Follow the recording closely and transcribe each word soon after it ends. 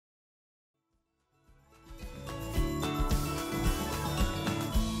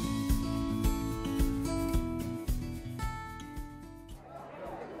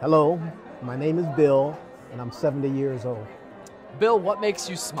Hello, my name is Bill, and I'm 70 years old. Bill, what makes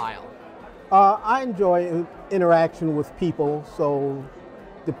you smile? I enjoy interaction with people, so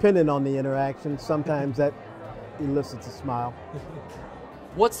depending on the interaction, sometimes that elicits a smile.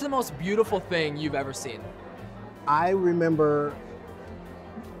 What's the most beautiful thing you've ever seen? I remember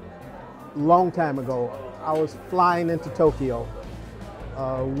a long time ago, I was flying into Tokyo.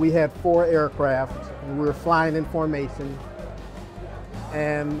 We had 4 aircraft, and we were flying in formation.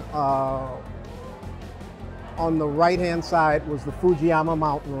 And on the right-hand side was the Fujiyama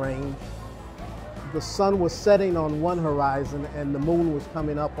mountain range. The sun was setting on one horizon and the moon was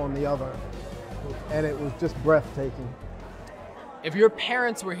coming up on the other. And it was just breathtaking. If your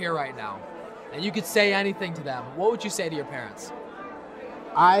parents were here right now and you could say anything to them, what would you say to your parents?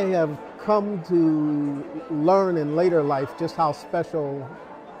 I have come to learn in later life just how special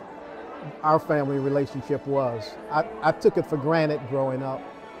our family relationship was. I took it for granted growing up,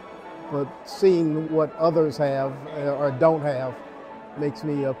 but seeing what others have or don't have makes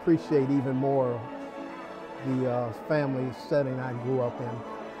me appreciate even more the family setting I grew up in.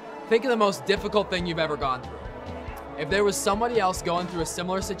 Think of the most difficult thing you've ever gone through. If there was somebody else going through a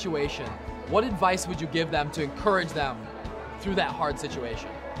similar situation, what advice would you give them to encourage them through that hard situation?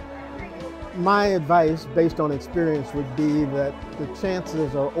 My advice, based on experience, would be that the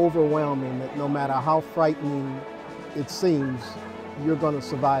chances are overwhelming that no matter how frightening it seems, you're going to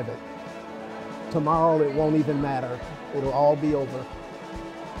survive it. Tomorrow, it won't even matter. It'll all be over.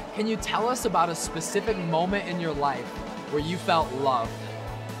 Can you tell us about a specific moment in your life where you felt loved?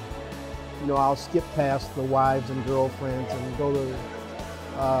 You know, I'll skip past the wives and girlfriends and go to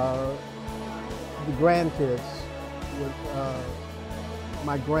the grandkids.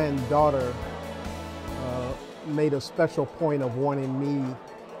 My granddaughter made a special point of wanting me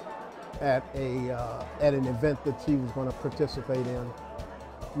at an event that she was going to participate in.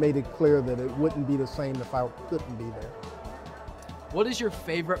 Made it clear that it wouldn't be the same if I couldn't be there. What is your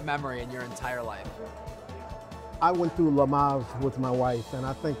favorite memory in your entire life? I went through Lamaze with my wife, and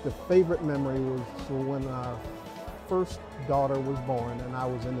I think the favorite memory was when our first daughter was born and I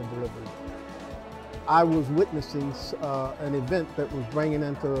was in the delivery. I was witnessing an event that was bringing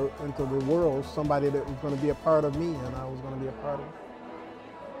into the world somebody that was going to be a part of me, and I was going to be a part of.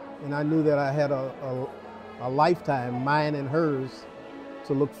 And I knew that I had a lifetime, mine and hers,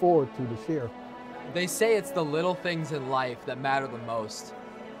 to look forward to share. They say it's the little things in life that matter the most.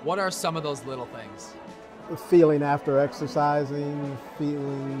 What are some of those little things? The feeling after exercising,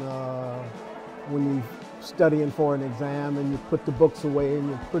 feeling when you're studying for an exam and you put the books away and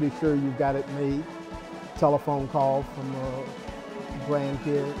you're pretty sure you got it made. Telephone call from a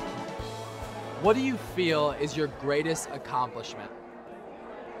grandkid. What do you feel is your greatest accomplishment?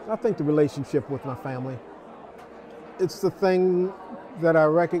 I think the relationship with my family. It's the thing that I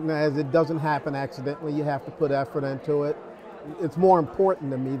recognize it doesn't happen accidentally. You have to put effort into it. It's more important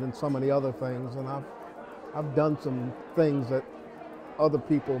to me than so many other things, and I've done some things that other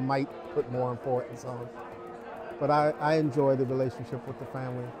people might put more importance on. But I enjoy the relationship with the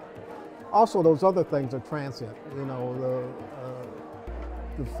family. Also, those other things are transient. You know,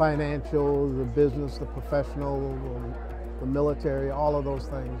 the financial, the business, the professional, the military, all of those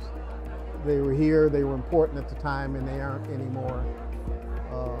things. They were here, they were important at the time, and they aren't anymore.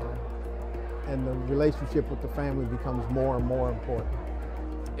 And the relationship with the family becomes more and more important.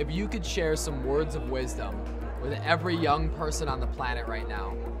 If you could share some words of wisdom with every young person on the planet right now,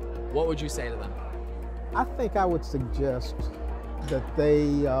 what would you say to them? I think I would suggest that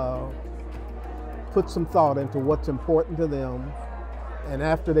they put some thought into what's important to them, and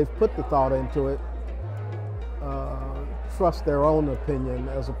after they've put the thought into it, trust their own opinion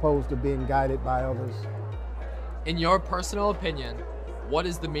as opposed to being guided by others. In your personal opinion, what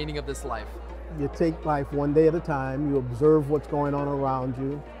is the meaning of this life? You take life one day at a time, you observe what's going on around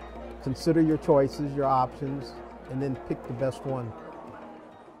you, consider your choices, your options, and then pick the best one.